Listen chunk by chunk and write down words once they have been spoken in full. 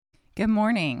Good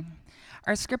morning.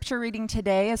 Our scripture reading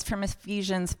today is from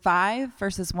Ephesians 5,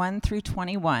 verses 1 through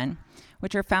 21,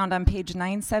 which are found on page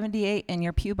 978 in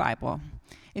your Pew Bible.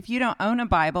 If you don't own a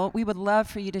Bible, we would love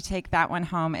for you to take that one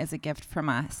home as a gift from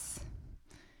us.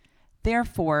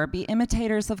 Therefore, be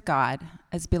imitators of God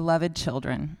as beloved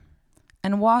children,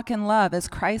 and walk in love as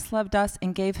Christ loved us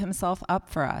and gave himself up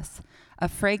for us, a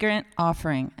fragrant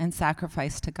offering and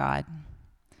sacrifice to God.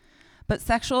 But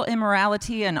sexual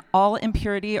immorality and all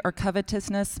impurity or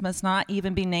covetousness must not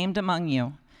even be named among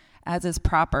you, as is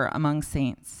proper among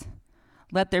saints.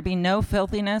 Let there be no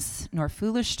filthiness, nor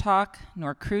foolish talk,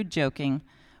 nor crude joking,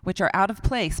 which are out of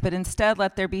place, but instead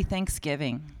let there be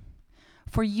thanksgiving.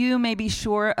 For you may be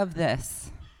sure of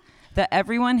this, that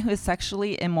everyone who is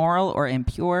sexually immoral or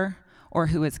impure, or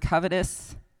who is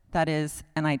covetous, that is,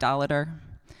 an idolater,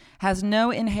 has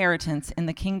no inheritance in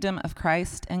the kingdom of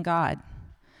Christ and God.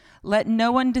 Let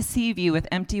no one deceive you with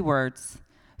empty words,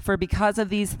 for because of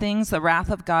these things the wrath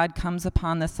of God comes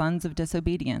upon the sons of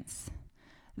disobedience.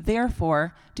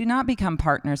 Therefore, do not become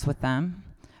partners with them,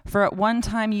 for at one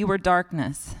time you were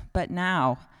darkness, but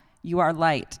now you are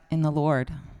light in the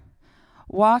Lord.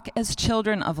 Walk as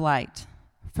children of light,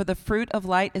 for the fruit of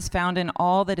light is found in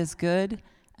all that is good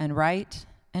and right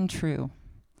and true,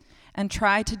 and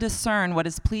try to discern what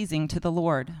is pleasing to the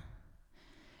Lord.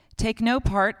 Take no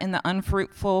part in the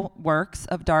unfruitful works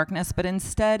of darkness, but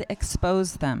instead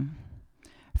expose them.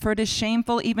 For it is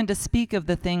shameful even to speak of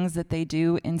the things that they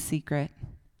do in secret.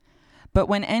 But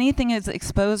when anything is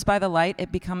exposed by the light,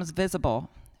 it becomes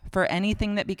visible. For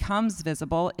anything that becomes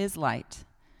visible is light.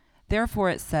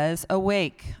 Therefore it says,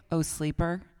 "Awake, O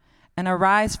sleeper, and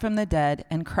arise from the dead,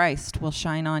 and Christ will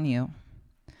shine on you."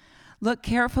 Look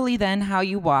carefully then how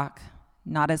you walk,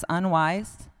 not as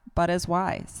unwise, but as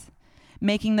wise,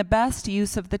 making the best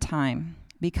use of the time,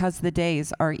 because the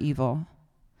days are evil.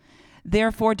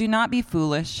 Therefore do not be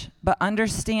foolish, but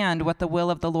understand what the will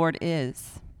of the Lord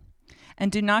is.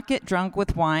 And do not get drunk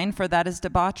with wine, for that is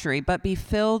debauchery, but be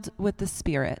filled with the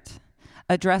Spirit,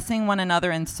 addressing one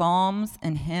another in psalms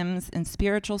and hymns and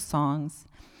spiritual songs,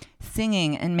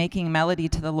 singing and making melody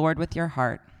to the Lord with your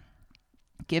heart,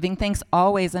 giving thanks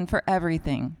always and for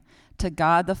everything to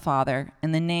God the Father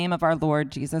in the name of our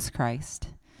Lord Jesus Christ,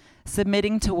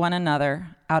 submitting to one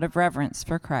another out of reverence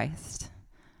for Christ.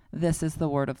 This is the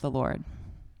word of the Lord.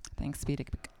 Thanks be to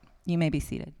God. You may be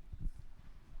seated.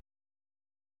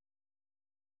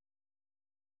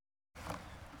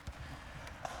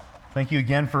 Thank you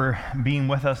again for being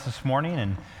with us this morning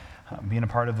and being a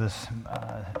part of this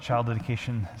Child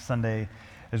Dedication Sunday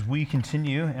as we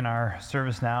continue in our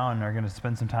service now and are going to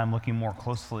spend some time looking more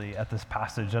closely at this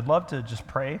passage. I'd love to just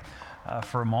pray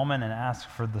for a moment and ask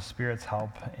for the Spirit's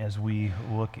help as we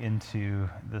look into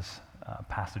this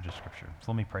passage of Scripture.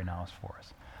 So let me pray now for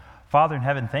us. Father in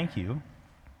heaven, thank you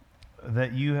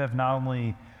that you have not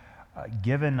only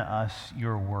given us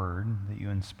your word, that you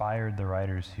inspired the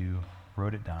writers who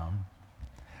wrote it down,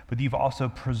 but you've also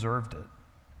preserved it,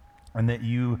 and that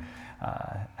you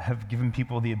have given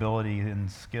people the ability and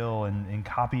skill in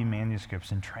copying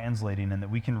manuscripts and translating, and that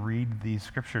we can read these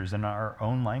scriptures in our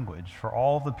own language for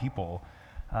all of the people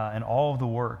and all of the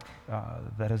work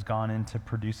that has gone into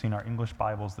producing our English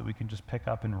Bibles that we can just pick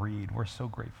up and read. We're so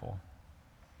grateful.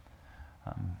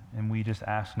 And we just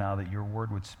ask now that your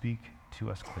word would speak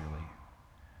to us clearly,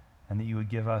 and that you would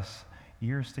give us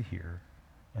ears to hear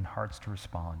and hearts to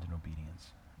respond in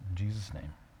obedience. In Jesus'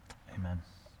 name, amen.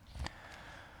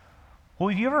 Well,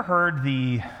 have you ever heard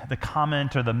the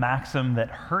comment or the maxim that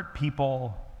hurt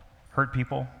people hurt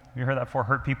people? You heard that before?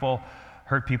 Hurt people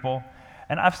hurt people.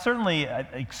 And I've certainly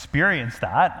experienced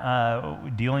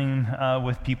that, dealing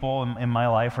with people in my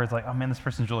life where it's like, oh man, this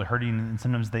person's really hurting, and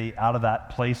sometimes they, out of that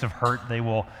place of hurt, they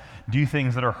will do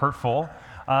things that are hurtful.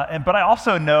 But I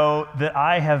also know that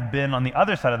I have been on the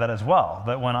other side of that as well,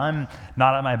 that when I'm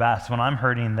not at my best, when I'm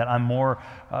hurting, that I'm more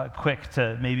quick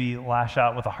to maybe lash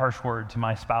out with a harsh word to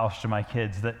my spouse, to my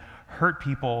kids, that hurt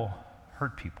people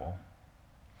hurt people.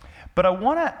 But I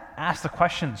want to ask the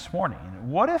question this morning,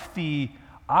 what if the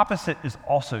opposite is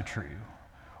also true?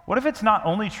 What if it's not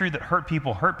only true that hurt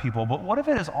people, but what if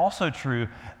it is also true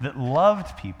that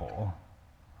loved people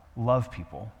love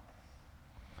people?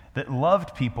 That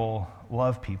loved people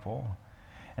love people.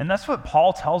 And that's what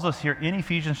Paul tells us here in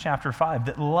Ephesians chapter 5,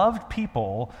 that loved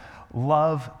people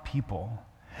love people.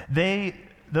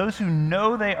 Those who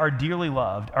know they are dearly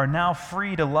loved are now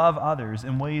free to love others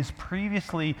in ways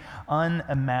previously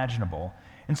unimaginable.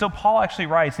 And so Paul actually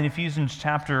writes in Ephesians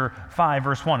chapter 5,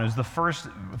 verse 1, it was the first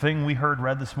thing we heard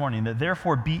read this morning, that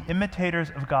therefore be imitators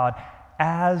of God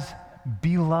as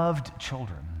beloved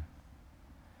children.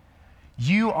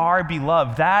 You are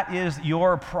beloved. That is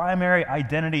your primary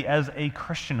identity as a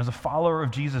Christian, as a follower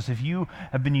of Jesus. If you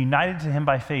have been united to him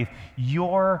by faith,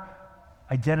 your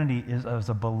identity is as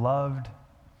a beloved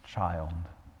child.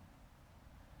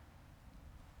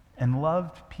 And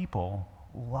loved people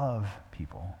love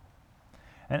people.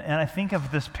 And I think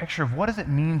of this picture of what does it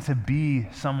mean to be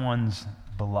someone's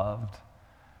beloved?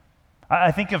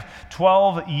 I think of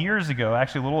 12 years ago,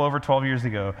 actually a little over 12 years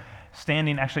ago,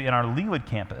 standing actually in our Leawood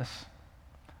campus,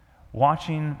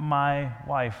 watching my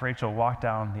wife, Rachel, walk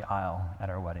down the aisle at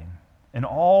our wedding. And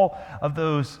all of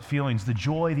those feelings, the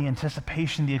joy, the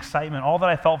anticipation, the excitement, all that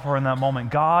I felt for her in that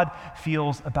moment, God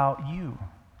feels about you.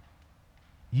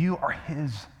 You are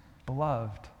his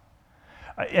beloved.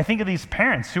 I think of these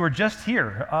parents who are just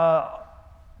here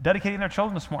dedicating their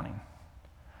children this morning,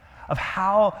 of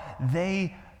how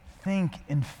they think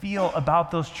and feel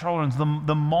about those children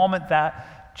the moment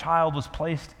that child was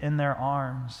placed in their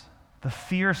arms, the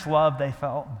fierce love they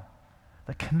felt,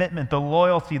 the commitment, the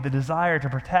loyalty, the desire to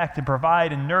protect and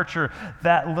provide and nurture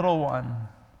that little one.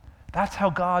 That's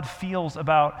how God feels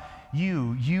about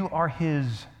you. You are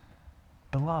his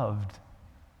beloved.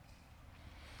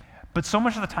 But so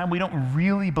much of the time, we don't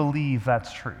really believe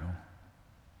that's true.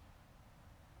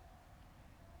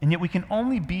 And yet we can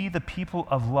only be the people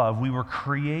of love we were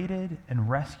created and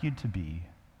rescued to be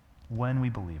when we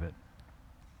believe it.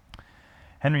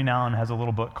 Henry Nouwen has a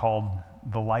little book called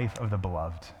The Life of the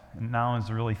Beloved. And Nouwen is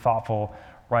a really thoughtful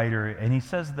writer, and he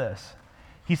says this.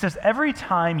 He says, every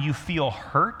time you feel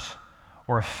hurt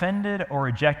or offended or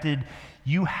rejected,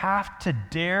 you have to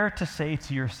dare to say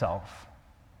to yourself,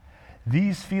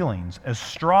 these feelings, as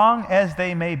strong as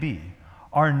they may be,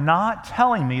 are not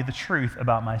telling me the truth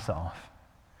about myself.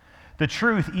 The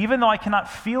truth, even though I cannot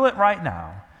feel it right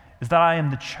now, is that I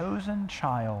am the chosen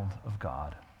child of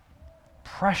God,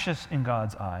 precious in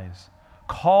God's eyes,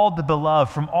 called the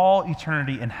beloved from all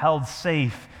eternity and held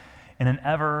safe in an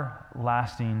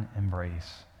everlasting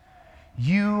embrace.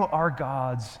 You are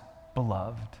God's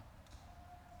beloved.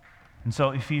 And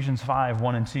so Ephesians 5,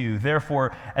 1 and 2,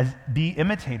 therefore, be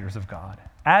imitators of God,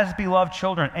 as beloved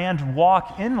children, and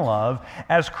walk in love,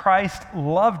 as Christ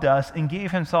loved us and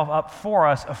gave himself up for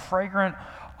us, a fragrant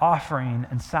offering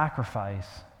and sacrifice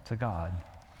to God.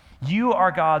 You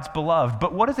are God's beloved,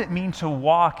 but what does it mean to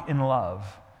walk in love?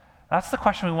 That's the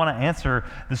question we want to answer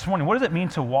this morning. What does it mean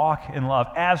to walk in love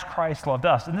as Christ loved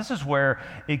us? And this is where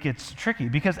it gets tricky,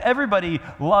 because everybody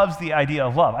loves the idea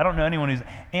of love. I don't know anyone who's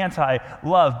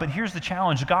anti-love, but here's the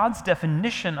challenge. God's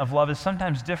definition of love is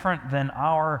sometimes different than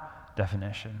our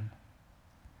definition.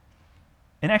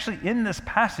 And actually, in this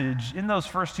passage, in those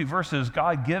first two verses,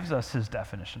 God gives us his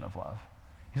definition of love.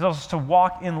 He tells us to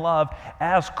walk in love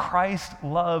as Christ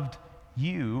loved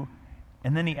you.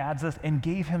 And then he adds this, and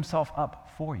gave himself up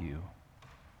for you.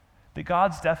 That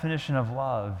God's definition of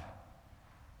love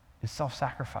is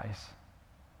self-sacrifice,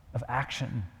 of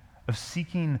action, of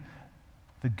seeking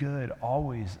the good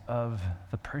always of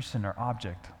the person or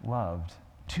object loved,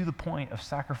 to the point of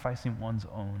sacrificing one's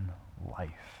own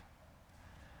life.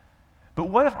 But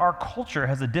what if our culture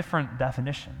has a different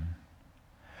definition?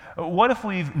 What if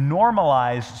we've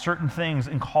normalized certain things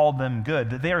and called them good?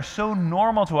 That they are so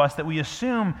normal to us that we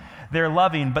assume they're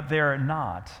loving, but they're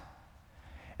not.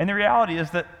 And the reality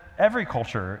is that every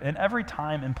culture and every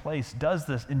time and place does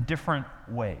this in different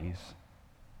ways.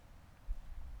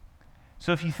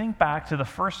 So if you think back to the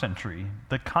first century,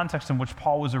 the context in which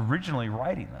Paul was originally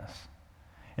writing this,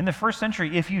 in the first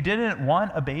century, if you didn't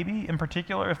want a baby in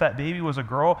particular, if that baby was a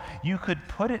girl, you could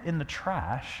put it in the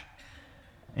trash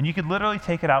and you could literally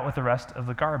take it out with the rest of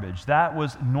the garbage. That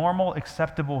was normal,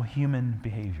 acceptable human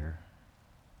behavior.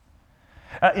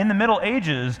 In the Middle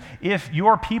Ages, if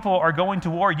your people are going to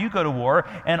war, you go to war,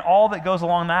 and all that goes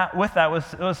along with that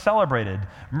was celebrated.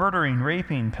 Murdering,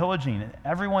 raping, pillaging,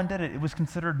 everyone did it. It was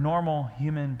considered normal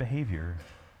human behavior.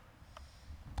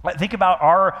 Think about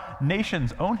our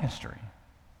nation's own history.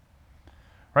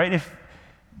 Right? If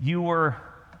you were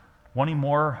wanting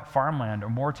more farmland or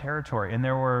more territory, and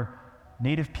there were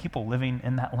native people living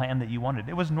in that land that you wanted,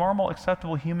 it was normal,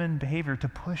 acceptable human behavior to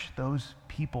push those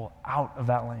people out of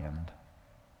that land.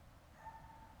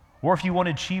 Or if you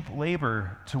wanted cheap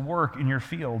labor to work in your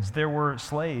fields, there were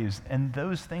slaves, and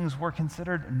those things were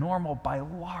considered normal by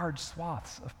large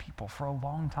swaths of people for a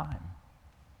long time.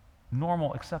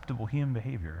 Normal, acceptable human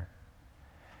behavior.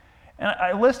 And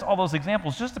I list all those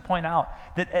examples just to point out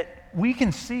that we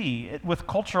can see with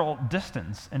cultural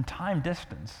distance and time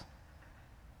distance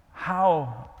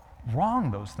how wrong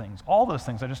those things, all those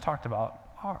things I just talked about,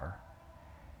 are.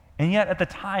 And yet at the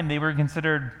time they were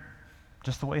considered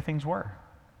just the way things were.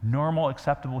 normal,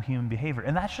 acceptable human behavior.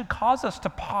 And that should cause us to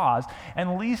pause and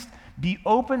at least be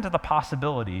open to the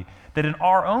possibility that in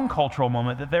our own cultural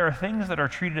moment, that there are things that are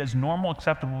treated as normal,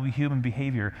 acceptable human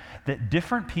behavior that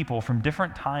different people from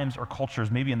different times or cultures,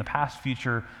 maybe in the past,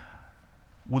 future,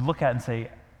 would look at and say,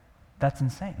 that's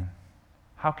insane.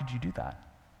 How could you do that?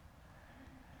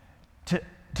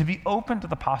 To be open to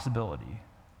the possibility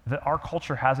that our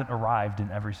culture hasn't arrived in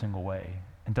every single way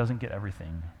and doesn't get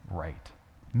everything right,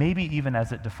 maybe even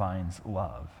as it defines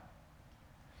love.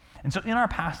 And so in our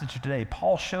passage today,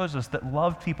 Paul shows us that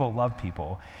loved people love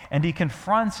people, and he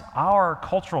confronts our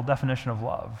cultural definition of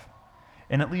love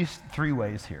in at least three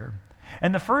ways here.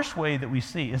 And the first way that we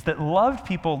see is that loved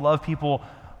people love people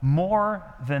more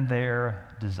than their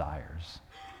desires.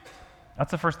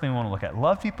 That's the first thing we want to look at.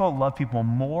 Loved people love people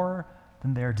more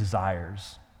than their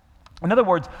desires. In other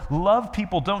words, loved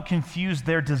people don't confuse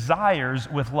their desires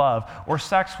with love or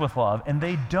sex with love, and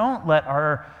they don't let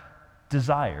our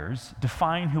desires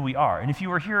define who we are. And if you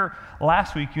were here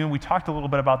last week, we talked a little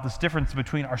bit about this difference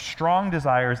between our strong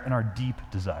desires and our deep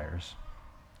desires.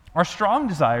 Our strong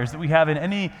desires that we have in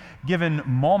any given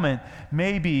moment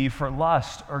may be for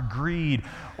lust or greed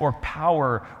or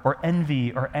power or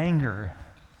envy or anger.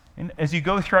 And as you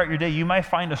go throughout your day, you might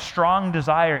find a strong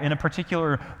desire in a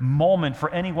particular moment for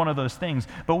any one of those things.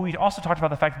 But we also talked about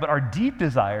the fact that our deep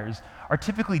desires are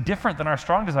typically different than our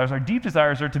strong desires. Our deep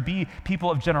desires are to be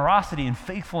people of generosity and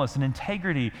faithfulness and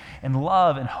integrity and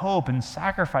love and hope and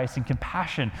sacrifice and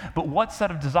compassion. But what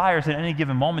set of desires at any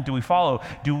given moment do we follow?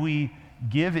 Do we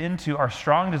give into our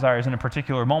strong desires in a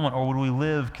particular moment, or would we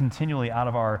live continually out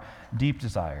of our deep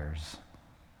desires?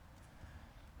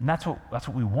 And that's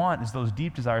what we want, is those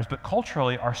deep desires. But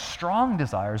culturally, our strong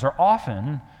desires are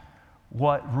often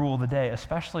what rule the day,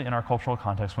 especially in our cultural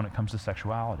context when it comes to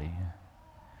sexuality.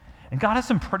 And God has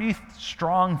some pretty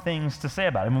strong things to say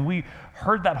about it. I mean, we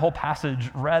heard that whole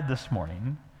passage read this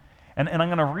morning, and I'm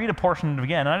going to read a portion of it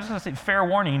again. And I'm just going to say, fair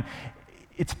warning,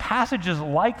 it's passages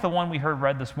like the one we heard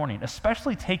read this morning,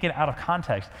 especially taken out of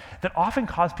context, that often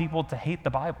cause people to hate the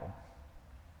Bible,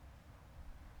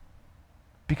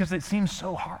 because it seems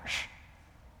so harsh.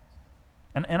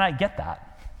 And I get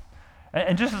that.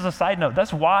 And just as a side note,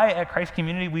 that's why at Christ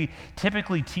Community we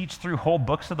typically teach through whole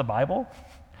books of the Bible,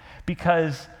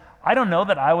 because I don't know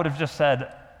that I would have just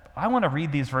said, I want to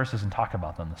read these verses and talk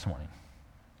about them this morning.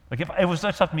 Like, if it was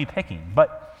just up to me picking.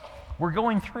 But we're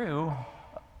going through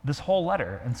this whole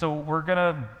letter, and so we're going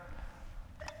to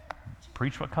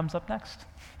preach what comes up next.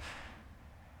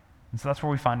 And so that's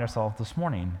where we find ourselves this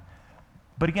morning.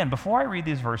 But again, before I read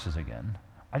these verses again,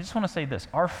 I just want to say this.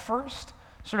 Our first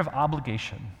sort of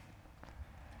obligation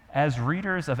as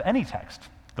readers of any text,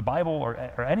 the Bible or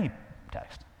any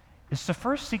text, is to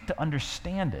first seek to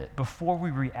understand it before we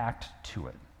react to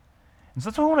it. And so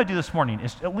that's what we want to do this morning,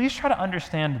 is at least try to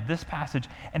understand this passage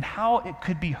and how it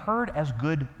could be heard as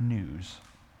good news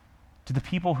to the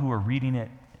people who were reading it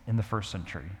in the first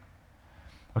century.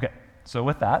 Okay, so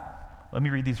with that, let me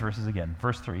read these verses again.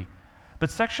 Verse 3. But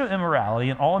sexual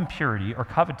immorality and all impurity or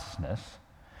covetousness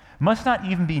must not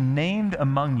even be named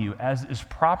among you, as is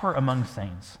proper among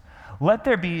saints. Let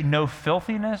there be no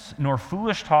filthiness, nor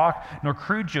foolish talk, nor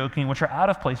crude joking, which are out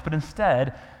of place, but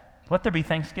instead, let there be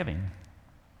thanksgiving.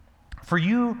 For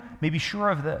you may be sure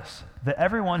of this, that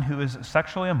everyone who is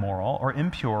sexually immoral or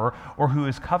impure, or who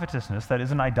is covetousness, that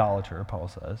is an idolater, Paul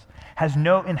says, has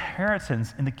no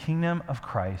inheritance in the kingdom of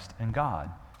Christ and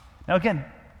God. Now again,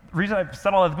 the reason I've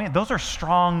said all that, those are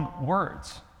strong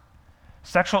words.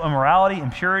 Sexual immorality,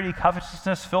 impurity,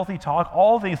 covetousness, filthy talk,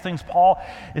 all these things Paul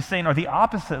is saying are the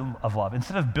opposite of love.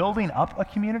 Instead of building up a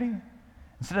community,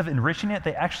 instead of enriching it,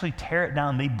 they actually tear it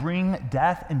down. They bring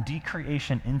death and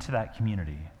decreation into that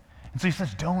community. And so he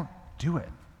says, don't do it.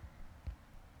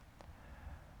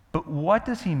 But what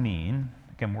does he mean?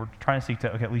 Again, we're trying to seek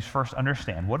to at least first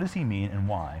understand, what does he mean and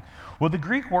why? Well, the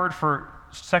Greek word for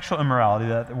sexual immorality,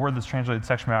 that word that's translated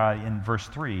sexual immorality in verse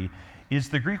 3, is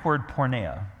the Greek word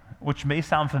porneia, which may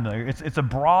sound familiar. It's a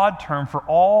broad term for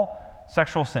all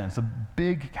sexual sins, a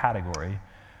big category,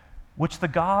 which the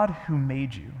God who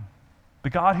made you, the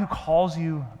God who calls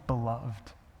you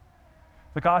beloved,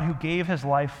 the God who gave his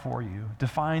life for you,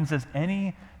 defines as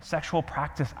any sexual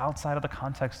practice outside of the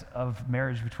context of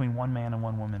marriage between one man and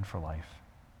one woman for life.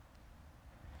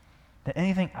 That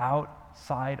anything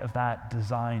outside of that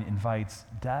design invites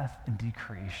death and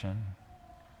decreation.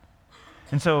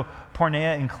 And so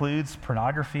porneia includes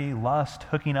pornography, lust,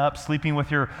 hooking up, sleeping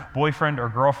with your boyfriend or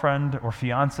girlfriend or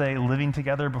fiance, living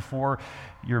together before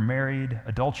you're married,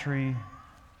 adultery,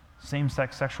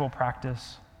 same-sex sexual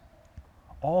practice,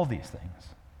 all these things.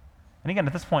 And again,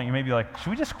 at this point, you may be like, should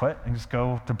we just quit and just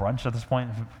go to brunch at this point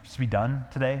and just be done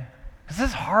today? Because this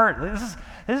is hard. This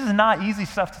is not easy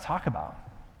stuff to talk about.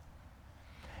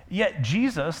 Yet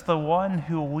Jesus, the one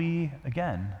who we,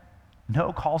 again,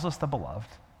 know calls us the beloved,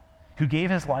 who gave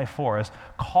his life for us,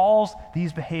 calls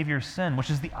these behaviors sin, which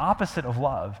is the opposite of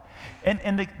love.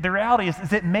 And the reality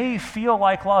is it may feel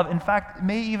like love. In fact, it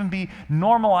may even be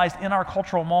normalized in our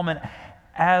cultural moment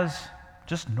as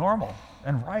just normal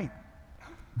and right.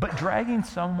 But dragging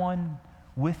someone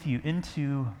with you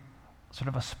into sort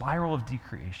of a spiral of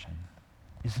decreation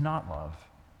is not love.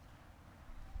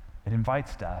 It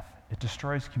invites death. It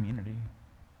destroys community.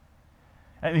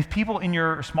 And if people in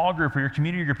your small group or your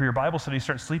community group or your Bible study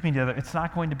start sleeping together, it's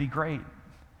not going to be great.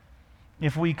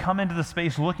 If we come into the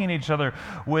space looking at each other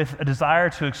with a desire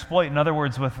to exploit, in other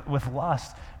words, with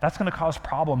lust, that's going to cause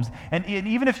problems. And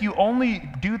even if you only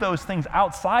do those things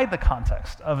outside the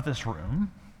context of this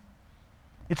room,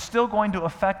 it's still going to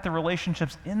affect the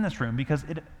relationships in this room because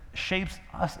it shapes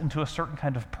us into a certain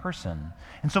kind of person.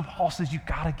 And so Paul says, you've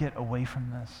got to get away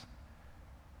from this.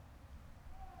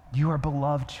 You are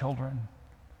beloved children,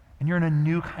 and you're in a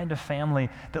new kind of family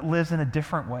that lives in a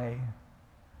different way.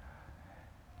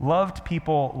 Loved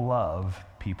people love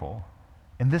people,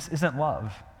 and this isn't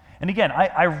love. And again,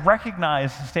 I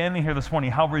recognize, standing here this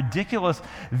morning, how ridiculous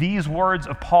these words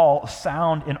of Paul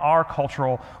sound in our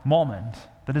cultural moment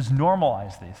that has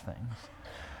normalized these things.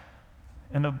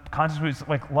 In the context where it's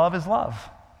like love is love.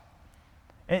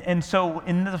 And so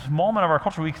in this moment of our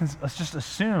culture, we can just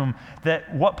assume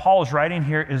that what Paul is writing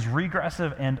here is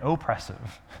regressive and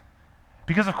oppressive.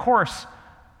 Because of course,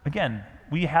 again,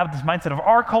 we have this mindset of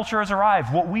our culture has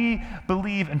arrived. What we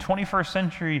believe in 21st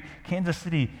century Kansas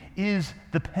City is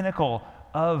the pinnacle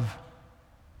of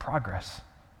progress.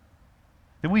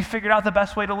 That we figured out the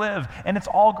best way to live, and it's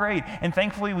all great. And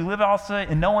thankfully, we live outside,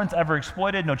 and no one's ever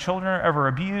exploited, no children are ever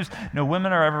abused, no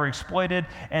women are ever exploited,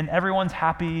 and everyone's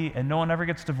happy, and no one ever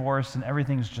gets divorced, and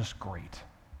everything's just great.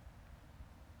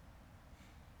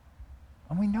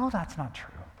 And we know that's not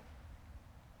true.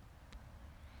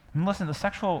 And listen, the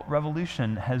sexual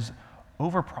revolution has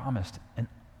overpromised and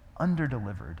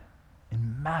underdelivered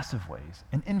in massive ways,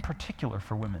 and in particular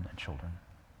for women and children.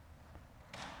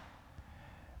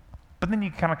 But then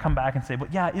you kind of come back and say,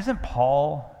 but yeah, isn't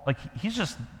Paul, like he's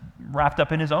just wrapped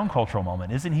up in his own cultural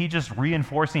moment. Isn't he just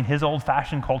reinforcing his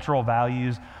old-fashioned cultural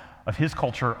values of his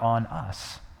culture on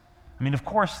us? I mean, of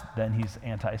course, then he's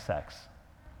anti-sex.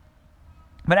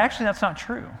 But actually, that's not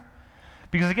true.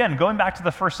 Because again, going back to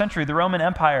the first century, the Roman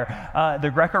Empire, the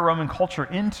Greco-Roman culture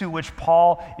into which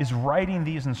Paul is writing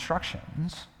these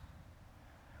instructions,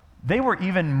 they were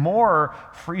even more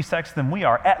free sex than we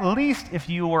are, at least if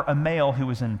you were a male who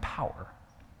was in power.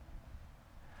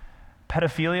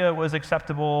 Pedophilia was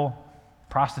acceptable,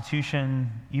 prostitution,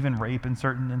 even rape in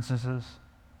certain instances.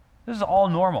 This is all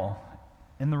normal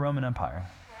in the Roman Empire.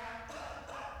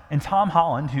 And Tom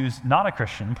Holland, who's not a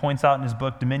Christian, points out in his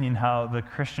book Dominion how the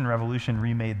Christian Revolution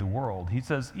remade the world. He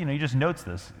says, he just notes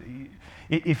this.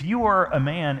 If you were a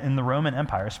man in the Roman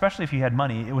Empire, especially if you had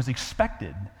money, it was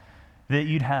expected that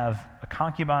you'd have a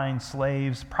concubine,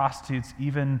 slaves, prostitutes,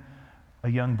 even a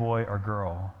young boy or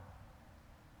girl.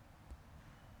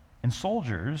 And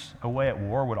soldiers away at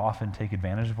war would often take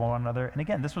advantage of one another. And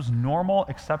again, this was normal,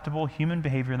 acceptable human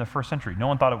behavior in the first century. No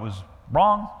one thought it was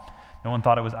wrong. No one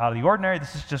thought it was out of the ordinary.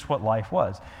 This is just what life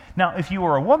was. Now, if you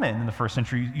were a woman in the first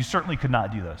century, you certainly could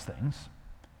not do those things.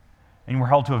 And you were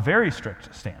held to a very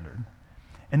strict standard.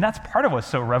 And that's part of what's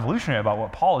so revolutionary about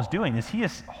what Paul is doing, is he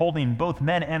is holding both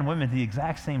men and women to the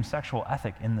exact same sexual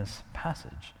ethic in this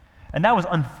passage. And that was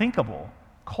unthinkable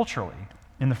culturally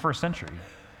in the first century.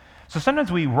 So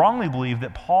sometimes we wrongly believe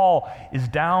that Paul is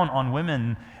down on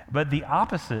women, but the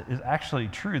opposite is actually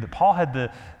true, that Paul had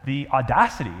the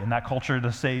audacity in that culture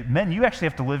to say, men, you actually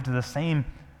have to live to the same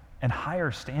and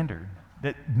higher standard,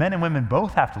 that men and women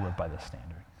both have to live by this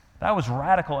standard. That was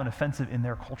radical and offensive in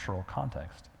their cultural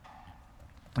context.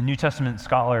 A New Testament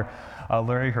scholar,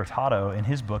 Larry Hurtado, in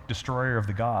his book, Destroyer of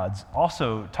the Gods,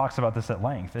 also talks about this at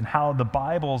length, and how the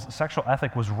Bible's sexual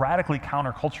ethic was radically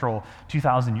countercultural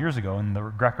 2,000 years ago in the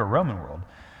Greco-Roman world.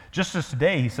 Just as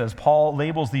today, he says, Paul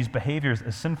labels these behaviors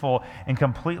as sinful and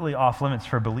completely off limits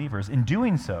for believers. In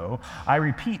doing so, I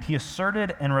repeat, he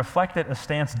asserted and reflected a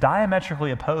stance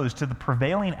diametrically opposed to the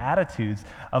prevailing attitudes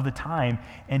of the time,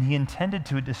 and he intended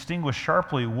to distinguish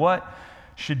sharply what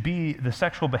should be the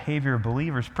sexual behavior of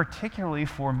believers, particularly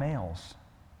for males.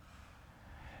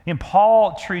 And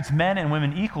Paul treats men and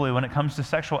women equally when it comes to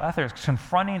sexual ethics,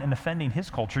 confronting and offending his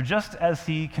culture, just as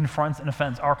he confronts and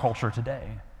offends our culture today.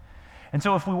 And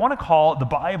so if we want to call the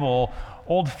Bible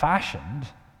old-fashioned,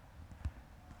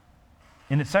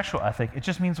 in its sexual ethic, it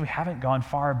just means we haven't gone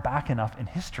far back enough in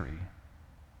history.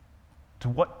 To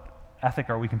what ethic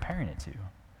are we comparing it to?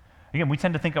 Again, we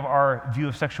tend to think of our view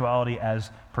of sexuality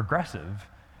as progressive,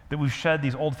 that we've shed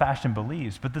these old-fashioned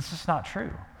beliefs, but this is not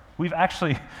true. We've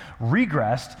actually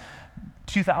regressed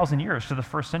 2,000 years to the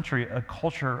first century, a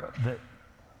culture that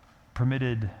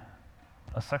permitted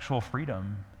a sexual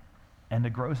freedom and a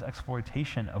gross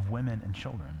exploitation of women and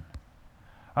children.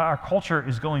 Our culture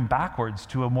is going backwards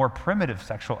to a more primitive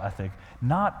sexual ethic,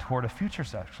 not toward a future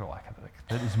sexual ethic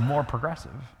that is more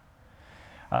progressive.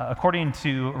 According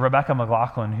to Rebecca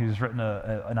McLaughlin, who's written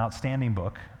an outstanding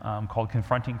book called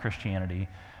Confronting Christianity,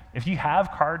 if you have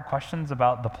hard questions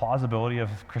about the plausibility of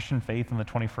Christian faith in the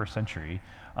 21st century,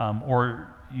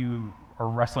 or you are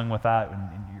wrestling with that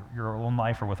in your own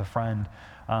life or with a friend,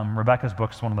 Rebecca's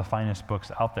book is one of the finest books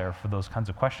out there for those kinds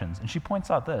of questions. And she points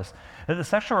out this, that the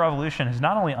sexual revolution has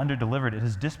not only underdelivered, it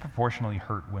has disproportionately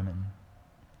hurt women.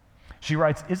 She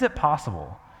writes, is it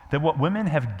possible that what women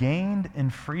have gained in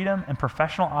freedom and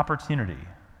professional opportunity,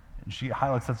 and she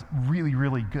highlights that's really,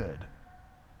 really good,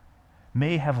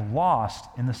 may have lost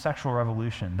in the sexual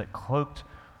revolution that cloaked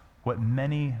what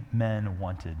many men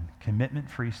wanted,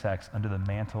 commitment-free sex under the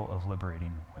mantle of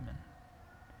liberating women.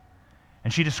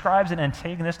 And she describes an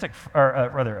agnostic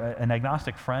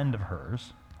friend of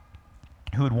hers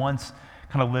who had once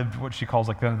kind of lived what she calls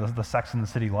like the Sex and the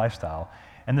City lifestyle.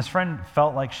 And this friend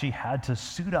felt like she had to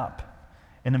suit up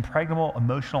in impregnable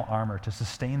emotional armor to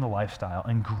sustain the lifestyle,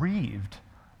 and grieved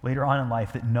later on in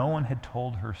life that no one had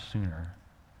told her sooner.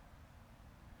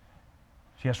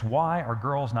 She asked, why are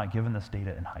girls not given this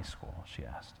data in high school? She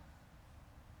asked.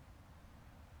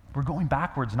 We're going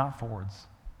backwards, not forwards.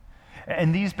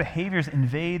 And these behaviors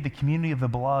invade the community of the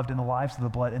beloved and the lives of the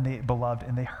beloved,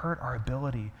 and they hurt our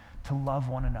ability to love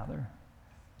one another,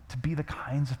 to be the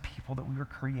kinds of people that we were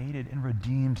created and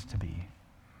redeemed to be.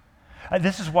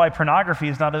 This is why pornography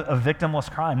is not a victimless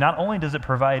crime. Not only does it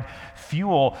provide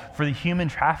fuel for the human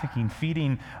trafficking,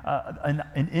 feeding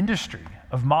an industry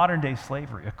of modern-day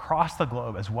slavery across the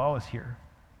globe as well as here,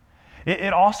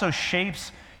 it also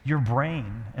shapes your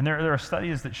brain. And there are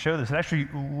studies that show this. It actually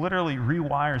literally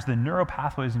rewires the neural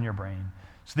pathways in your brain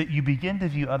so that you begin to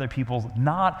view other people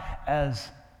not as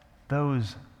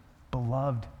those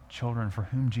beloved children for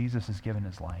whom Jesus has given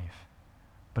his life,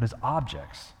 but as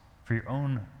objects for your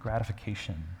own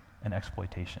gratification and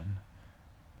exploitation,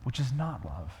 which is not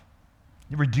love.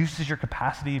 It reduces your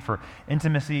capacity for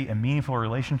intimacy and meaningful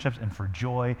relationships and for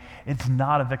joy. It's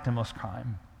not a victimless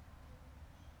crime.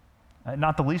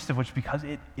 Not the least of which because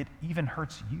it even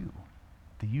hurts you,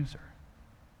 the user.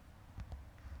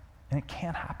 And it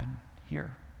can't happen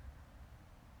here.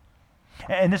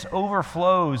 And this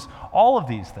overflows, all of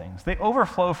these things, they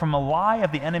overflow from a lie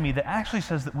of the enemy that actually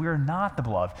says that we are not the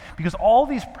beloved. Because all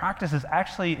these practices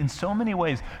actually, in so many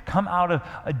ways, come out of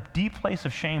a deep place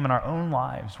of shame in our own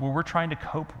lives where we're trying to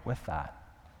cope with that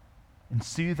and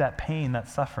soothe that pain, that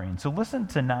suffering. So listen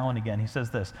to Now and Again. He says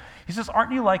this. He says,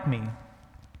 aren't you like me,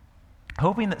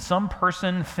 hoping that some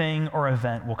person, thing, or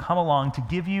event will come along to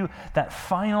give you that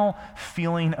final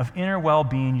feeling of inner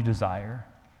well-being you desire?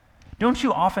 Don't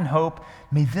you often hope,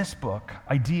 may this book,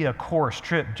 idea, course,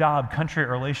 trip, job, country,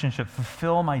 or relationship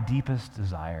fulfill my deepest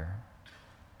desire?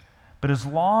 But as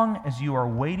long as you are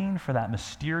waiting for that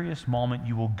mysterious moment,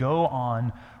 you will go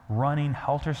on running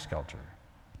helter-skelter,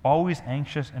 always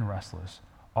anxious and restless,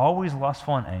 always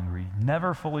lustful and angry,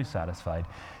 never fully satisfied.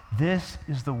 This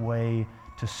is the way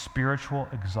to spiritual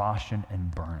exhaustion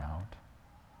and burnout.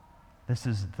 This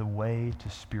is the way to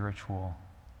spiritual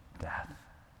death.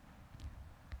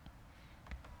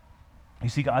 You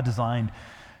see, God designed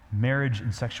marriage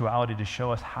and sexuality to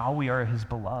show us how we are his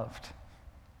beloved,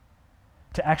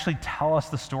 to actually tell us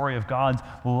the story of God's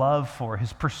love for,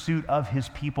 his pursuit of his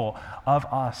people, of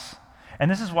us. And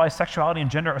this is why sexuality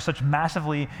and gender are such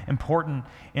massively important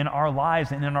in our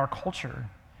lives and in our culture.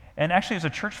 And actually, as a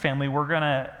church family,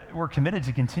 we're committed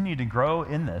to continue to grow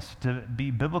in this, to be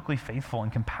biblically faithful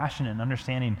and compassionate and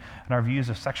understanding in our views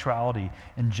of sexuality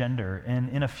and gender. And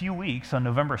in a few weeks, on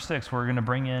November 6th, we're going to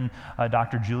bring in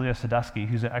Dr. Julia Sadusky,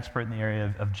 who's an expert in the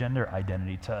area of gender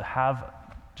identity, to have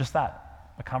just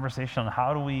that, a conversation on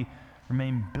how do we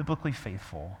remain biblically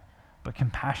faithful but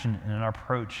compassionate in our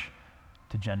approach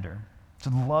to gender. So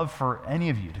I'd love for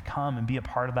any of you to come and be a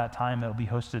part of that time. It'll be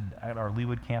hosted at our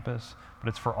Leawood campus, but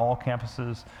it's for all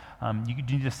campuses. You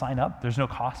need to sign up. There's no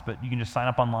cost, but you can just sign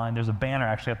up online. There's a banner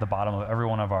actually at the bottom of every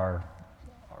one of our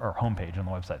homepage on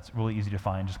the website. It's really easy to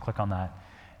find. Just click on that,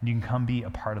 and you can come be a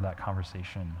part of that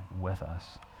conversation with us.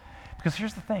 Because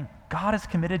here's the thing. God is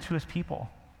committed to his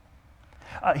people.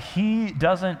 He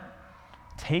doesn't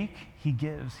take, he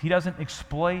gives. He doesn't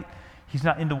exploit. He's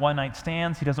not into one-night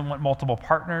stands. He doesn't want multiple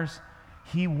partners.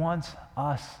 He wants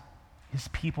us, his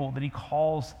people, that he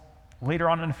calls later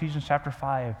on in Ephesians chapter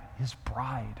 5, his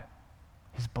bride,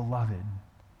 his beloved.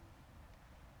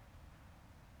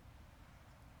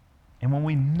 And when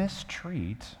we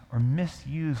mistreat or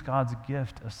misuse God's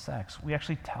gift of sex, we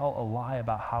actually tell a lie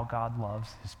about how God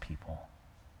loves his people.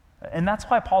 And that's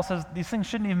why Paul says these things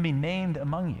shouldn't even be named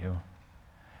among you.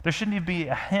 There shouldn't even be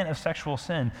a hint of sexual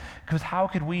sin, because how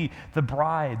could we, the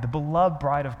bride, the beloved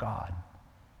bride of God,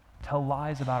 tell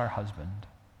lies about our husband?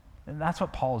 And that's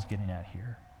what Paul is getting at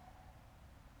here.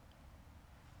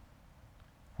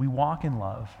 We walk in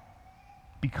love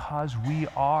because we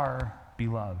are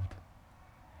beloved.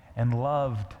 And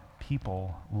loved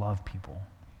people love people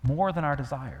more than our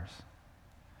desires.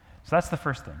 So that's the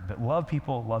first thing, that love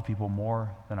people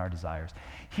more than our desires.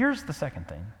 Here's the second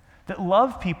thing, that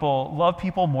love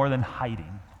people more than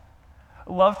hiding.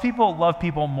 Love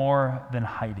people more than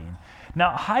hiding.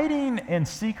 Now, hiding and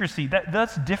secrecy,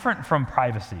 that's different from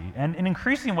privacy. And in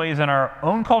increasing ways in our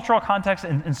own cultural context,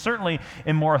 and certainly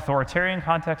in more authoritarian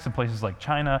contexts in places like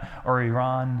China or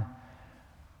Iran,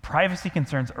 privacy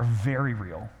concerns are very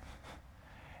real.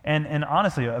 And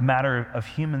honestly, a matter of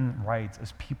human rights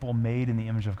as people made in the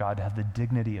image of God to have the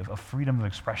dignity of freedom of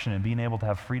expression and being able to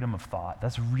have freedom of thought.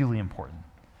 That's really important.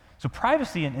 So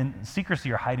privacy and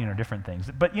secrecy or hiding are different things.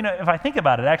 But, if I think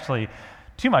about it actually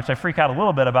too much, I freak out a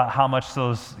little bit about how much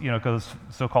those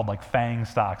so-called like FANG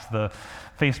stocks, the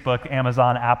Facebook,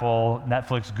 Amazon, Apple,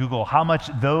 Netflix, Google, how much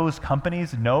those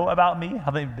companies know about me, how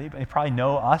they probably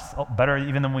know us better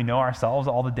even than we know ourselves,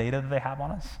 all the data that they have on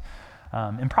us.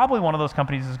 And probably one of those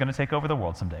companies is going to take over the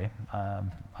world someday.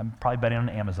 I'm probably betting on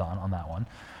Amazon on that one.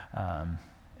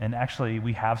 And actually,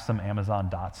 we have some Amazon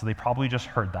dots, so they probably just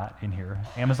heard that in here.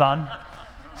 Amazon,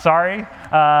 sorry.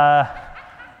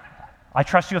 I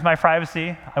trust you with my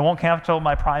privacy. I won't cancel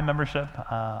my Prime membership.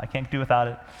 I can't do without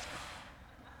it.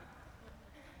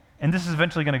 And this is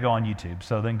eventually going to go on YouTube,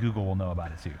 so then Google will know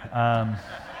about it too.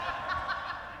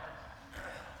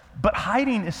 But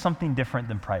hiding is something different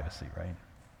than privacy, right?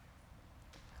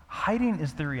 Hiding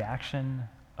is the reaction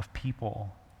of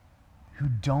people who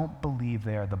don't believe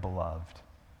they are the beloved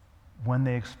when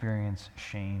they experience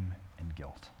shame and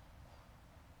guilt.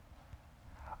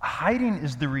 Hiding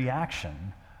is the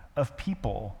reaction of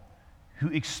people who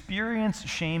experience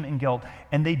shame and guilt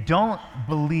and they don't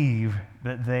believe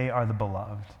that they are the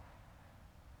beloved.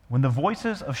 When the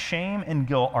voices of shame and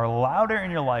guilt are louder in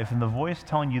your life than the voice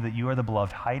telling you that you are the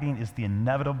beloved, hiding is the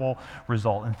inevitable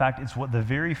result. In fact, it's what the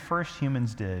very first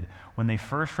humans did when they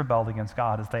first rebelled against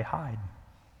God, is they hide.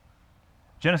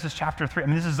 Genesis chapter 3,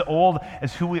 this is as old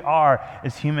as who we are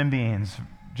as human beings.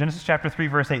 Genesis chapter 3,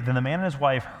 verse 8, then the man and his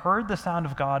wife heard the sound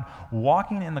of God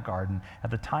walking in the garden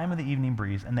at the time of the evening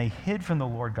breeze, and they hid from the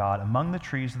Lord God among the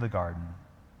trees of the garden.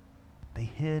 They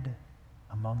hid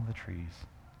among the trees.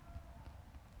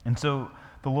 And so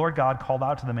the Lord God called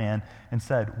out to the man and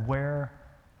said, where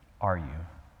are you?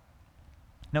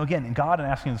 Now again, God, in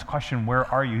asking this question,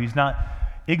 where are you? He's not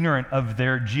ignorant of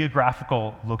their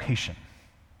geographical location.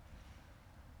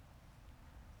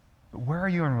 But where are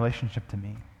you in relationship to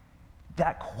me?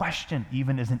 That question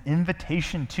even is an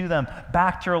invitation to them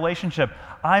back to relationship.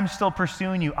 I'm still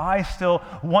pursuing you. I still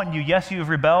want you. Yes, you have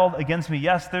rebelled against me.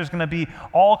 Yes, there's going to be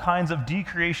all kinds of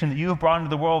decreation that you have brought into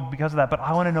the world because of that, but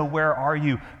I want to know, where are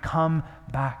you? Come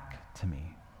back to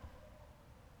me.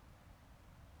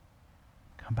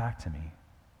 Come back to me.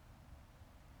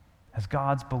 As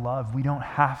God's beloved, we don't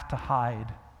have to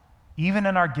hide. Even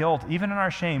in our guilt, even in our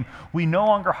shame, we no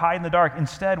longer hide in the dark.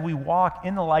 Instead, we walk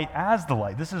in the light as the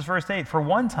light. This is verse 8. For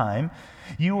one time,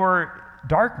 you were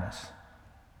darkness.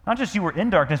 Not just you were in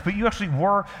darkness, but you actually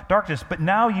were darkness. But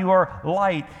now you are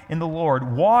light in the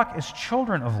Lord. Walk as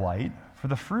children of light, for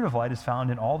the fruit of light is found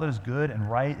in all that is good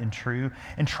and right and true.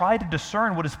 And try to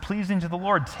discern what is pleasing to the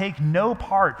Lord. Take no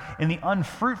part in the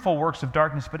unfruitful works of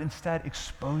darkness, but instead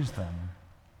expose them.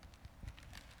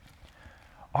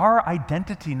 Our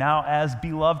identity now as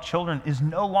beloved children is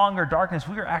no longer darkness.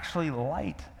 We are actually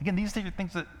light. Again, these are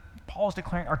things that Paul is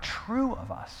declaring are true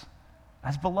of us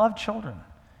as beloved children.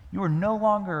 You are no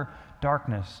longer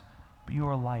darkness, but you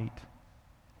are light.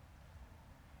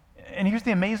 And here's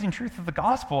the amazing truth of the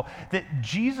gospel, that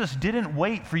Jesus didn't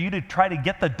wait for you to try to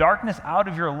get the darkness out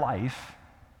of your life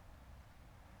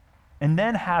and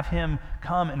then have him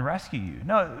come and rescue you.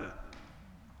 No,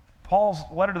 Paul's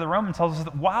letter to the Romans tells us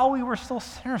that while we were still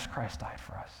sinners, Christ died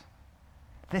for us.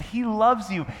 That he loves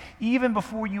you even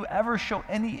before you ever show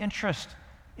any interest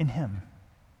in him.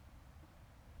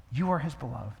 You are his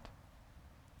beloved.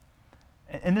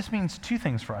 And this means two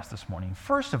things for us this morning.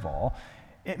 First of all,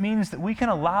 it means that we can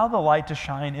allow the light to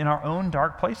shine in our own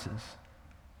dark places.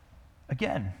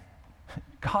 Again,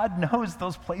 God knows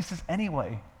those places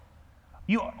anyway.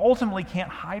 You ultimately can't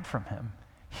hide from him.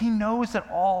 He knows it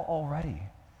all already.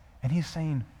 And he's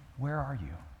saying, where are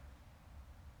you?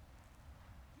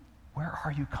 Where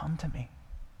are you? Come to me.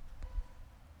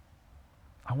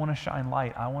 I want to shine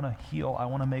light. I want to heal. I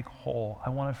want to make whole. I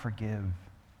want to forgive.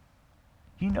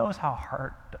 He knows how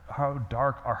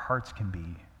dark our hearts can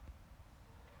be.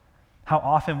 How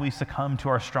often we succumb to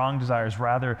our strong desires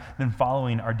rather than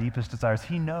following our deepest desires.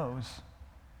 He knows.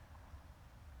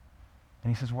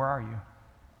 And he says, where are you?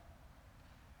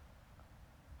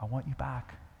 I want you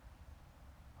back.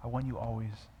 I want you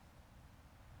always.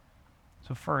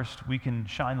 So first, we can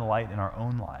shine the light in our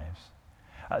own lives.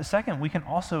 Second, we can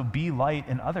also be light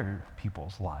in other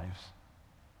people's lives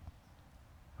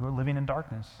who are living in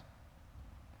darkness.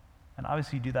 And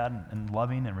obviously you do that in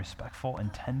loving and respectful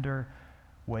and tender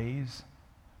ways.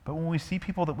 But when we see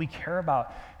people that we care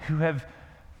about who have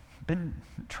been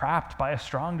trapped by a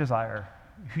strong desire,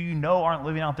 who you know aren't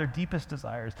living out their deepest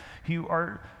desires, who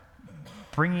are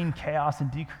bringing chaos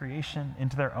and decreation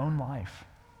into their own life,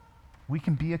 we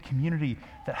can be a community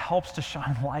that helps to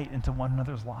shine light into one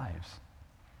another's lives.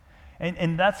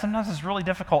 And that sometimes is really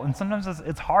difficult, and sometimes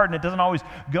it's hard, and it doesn't always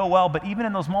go well, but even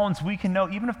in those moments, we can know,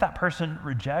 even if that person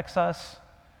rejects us,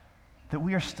 that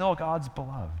we are still God's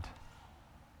beloved.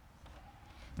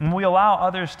 When we allow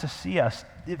others to see us,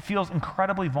 it feels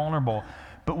incredibly vulnerable,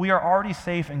 but we are already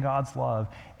safe in God's love,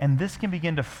 and this can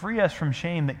begin to free us from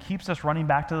shame that keeps us running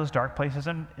back to those dark places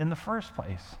in the first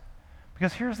place.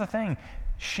 Because here's the thing,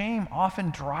 shame often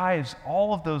drives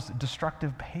all of those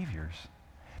destructive behaviors.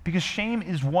 Because shame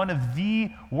is one of the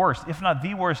worst, if not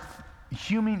the worst,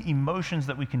 human emotions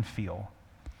that we can feel.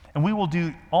 And we will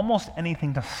do almost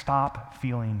anything to stop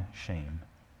feeling shame.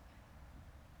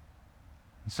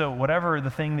 So whatever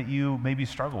the thing that you maybe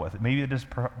struggle with, maybe it is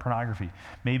pornography,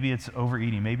 maybe it's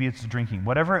overeating, maybe it's drinking,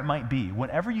 whatever it might be,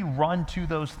 whenever you run to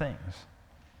those things,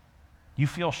 you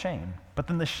feel shame. But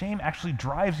then the shame actually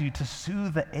drives you to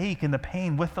soothe the ache and the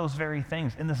pain with those very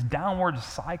things in this downward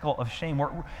cycle of shame.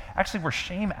 We're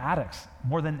shame addicts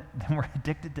more than we're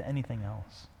addicted to anything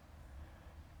else.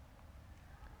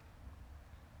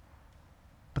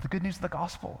 But the good news of the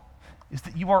gospel is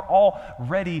that you are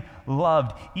already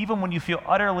loved, even when you feel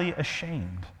utterly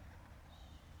ashamed.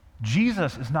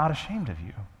 Jesus is not ashamed of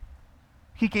you.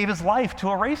 He gave his life to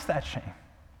erase that shame.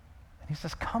 And he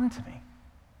says, come to me.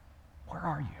 Where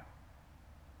are you?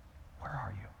 Where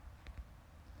are you?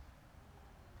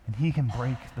 And he can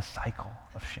break the cycle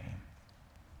of shame.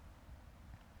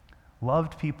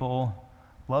 Loved people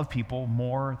love people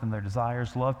more than their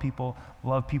desires. Love people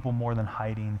more than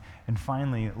hiding. And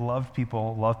finally, love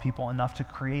people enough to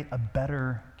create a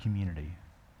better community.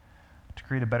 To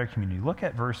create a better community. Look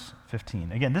at verse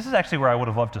 15. Again, this is actually where I would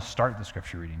have loved to start the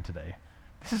scripture reading today.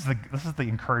 This is the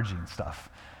encouraging stuff.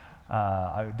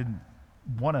 I didn't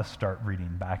want to start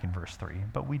reading back in verse 3,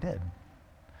 but we did.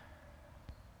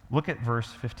 Look at verse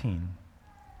 15.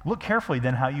 Look carefully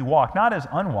then how you walk, not as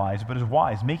unwise, but as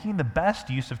wise, making the best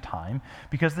use of time,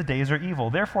 because the days are evil.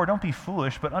 Therefore, don't be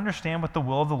foolish, but understand what the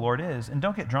will of the Lord is. And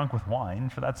don't get drunk with wine,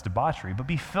 for that's debauchery, but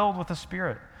be filled with the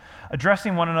Spirit,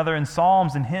 addressing one another in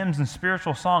psalms and hymns and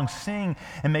spiritual songs. Sing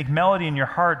and make melody in your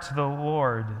heart to the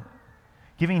Lord,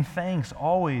 giving thanks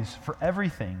always for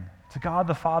everything to God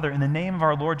the Father in the name of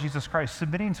our Lord Jesus Christ,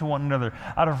 submitting to one another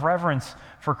out of reverence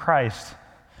for Christ.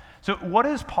 So what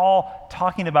is Paul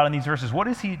talking about in these verses? What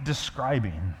is he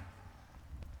describing?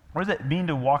 What does it mean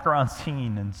to walk around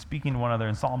singing and speaking to one another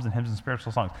in psalms and hymns and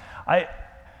spiritual songs? I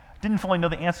didn't fully know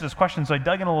the answer to this question, so I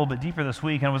dug in a little bit deeper this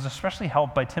week, and was especially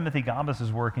helped by Timothy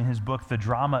Gombis' work in his book, The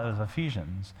Drama of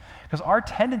Ephesians. Because our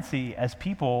tendency as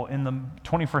people in the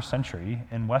 21st century,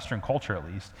 in Western culture at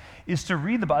least, is to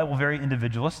read the Bible very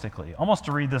individualistically, almost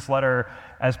to read this letter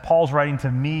as Paul's writing to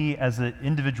me as an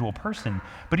individual person.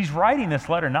 But he's writing this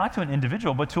letter not to an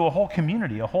individual, but to a whole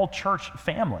community, a whole church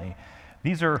family.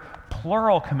 These are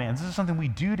plural commands. This is something we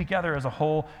do together as a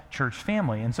whole church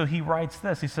family. And so he writes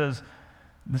this. He says,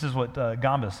 this is what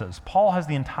Gombis says. Paul has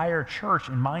the entire church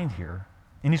in mind here,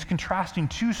 and he's contrasting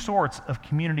two sorts of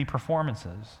community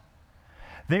performances.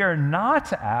 They are not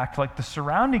to act like the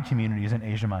surrounding communities in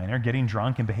Asia Minor, getting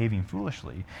drunk and behaving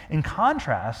foolishly. In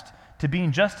contrast to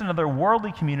being just another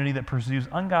worldly community that pursues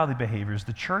ungodly behaviors,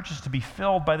 the church is to be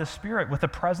filled by the Spirit with the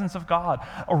presence of God,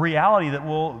 a reality that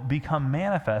will become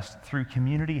manifest through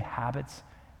community habits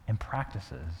and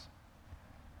practices.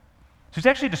 So he's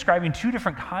actually describing two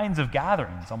different kinds of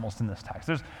gatherings almost in this text.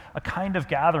 There's a kind of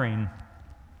gathering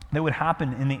that would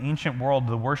happen in the ancient world,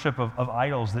 the worship of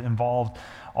idols that involved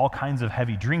all kinds of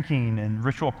heavy drinking and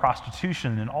ritual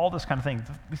prostitution and all this kind of thing.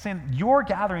 He's saying your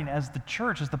gathering as the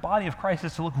church, as the body of Christ,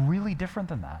 is to look really different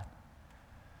than that.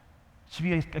 It should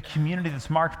be a community that's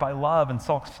marked by love and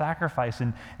self-sacrifice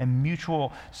and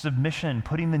mutual submission,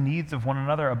 putting the needs of one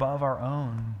another above our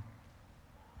own.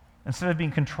 Instead of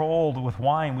being controlled with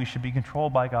wine, we should be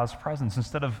controlled by God's presence.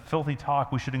 Instead of filthy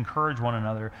talk, we should encourage one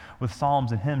another with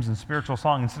psalms and hymns and spiritual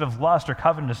song. Instead of lust or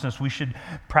covetousness, we should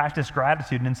practice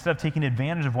gratitude. And instead of taking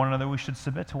advantage of one another, we should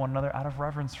submit to one another out of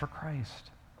reverence for Christ.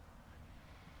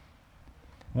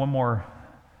 One more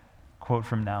quote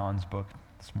from Nouwen's book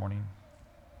this morning.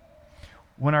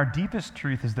 When our deepest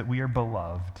truth is that we are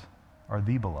beloved, or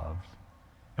the beloved,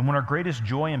 and when our greatest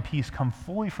joy and peace come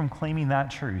fully from claiming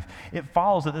that truth, it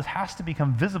follows that this has to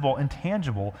become visible and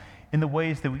tangible in the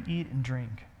ways that we eat and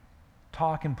drink,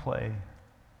 talk and play,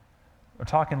 or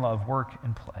talk and love, work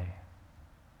and play.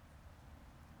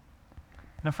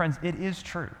 Now, friends, it is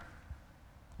true.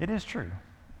 It is true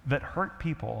that hurt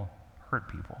people hurt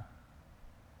people.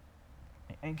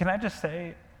 And can I just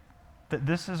say that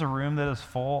this is a room that is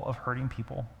full of hurting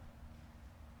people?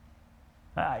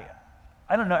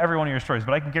 I don't know every one of your stories,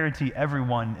 but I can guarantee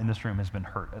everyone in this room has been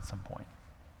hurt at some point.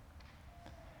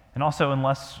 And also,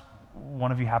 unless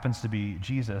one of you happens to be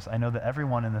Jesus, I know that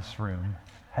everyone in this room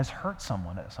has hurt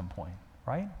someone at some point,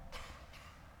 right?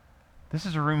 This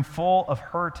is a room full of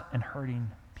hurt and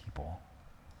hurting people.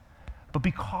 But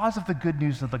because of the good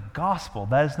news of the gospel,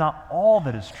 that is not all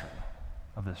that is true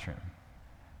of this room.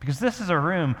 Because this is a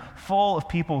room full of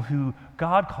people who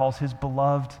God calls his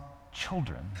beloved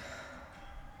children.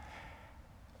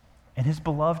 And his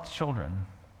beloved children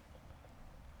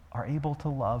are able to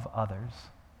love others,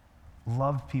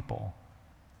 love people,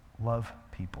 love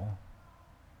people.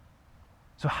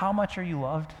 So how much are you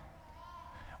loved?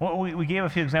 Well, we gave a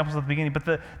few examples at the beginning, but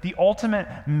the ultimate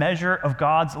measure of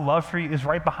God's love for you is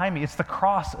right behind me. It's the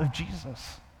cross of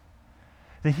Jesus.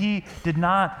 That he did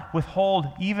not withhold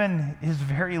even his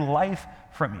very life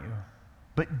from you,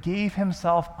 but gave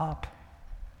himself up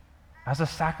as a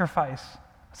sacrifice,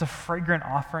 as a fragrant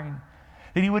offering.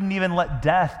 That he wouldn't even let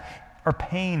death or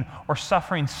pain or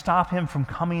suffering stop him from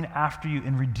coming after you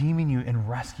and redeeming you and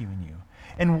rescuing you.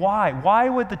 And why? Why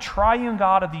would the triune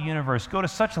God of the universe go to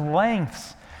such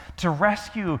lengths to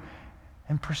rescue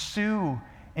and pursue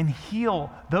and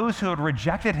heal those who had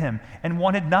rejected him and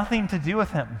wanted nothing to do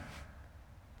with him?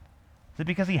 Is it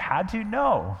because he had to?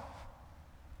 No.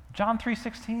 John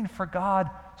 3:16, for God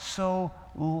so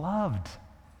loved.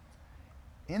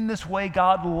 In this way,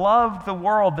 God loved the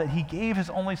world that he gave his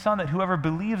only son, that whoever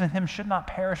believes in him should not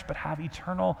perish but have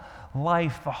eternal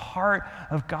life. The heart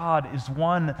of God is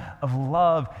one of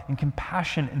love and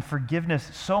compassion and forgiveness,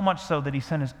 so much so that he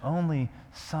sent his only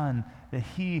son that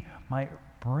he might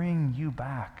bring you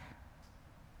back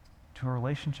to a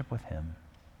relationship with him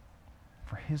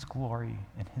for his glory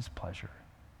and his pleasure.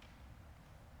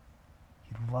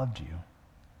 He loved you.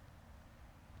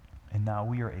 And now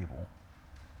we are able,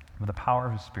 with the power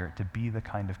of his Spirit, to be the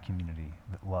kind of community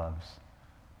that loves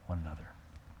one another.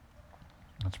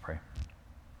 Let's pray.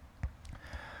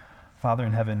 Father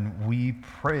in heaven, we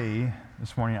pray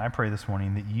this morning, I pray this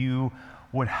morning, that you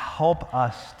would help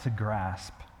us to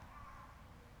grasp,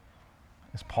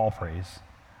 as Paul prays,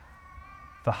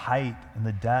 the height and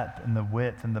the depth and the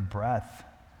width and the breadth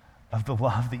of the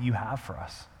love that you have for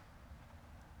us.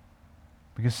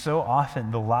 Because so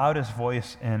often the loudest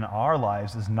voice in our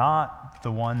lives is not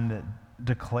the one that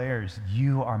declares,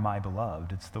 you are my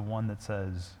beloved. It's the one that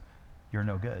says, you're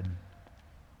no good.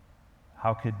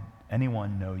 How could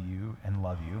anyone know you and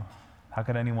love you? How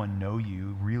could anyone know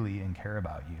you really and care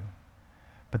about you?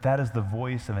 But that is the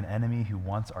voice of an enemy who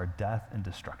wants our death and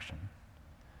destruction.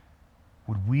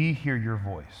 Would we hear your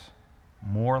voice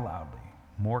more loudly,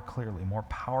 more clearly, more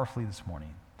powerfully this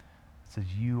morning? It says,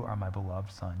 you are my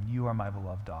beloved son. You are my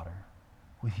beloved daughter.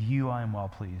 With you I am well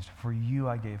pleased. For you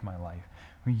I gave my life.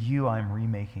 For you I am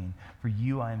remaking. For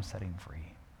you I am setting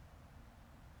free.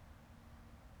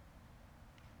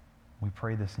 We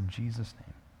pray this in Jesus'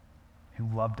 name,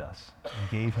 who loved us and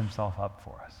gave himself up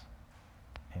for us.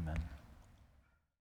 Amen.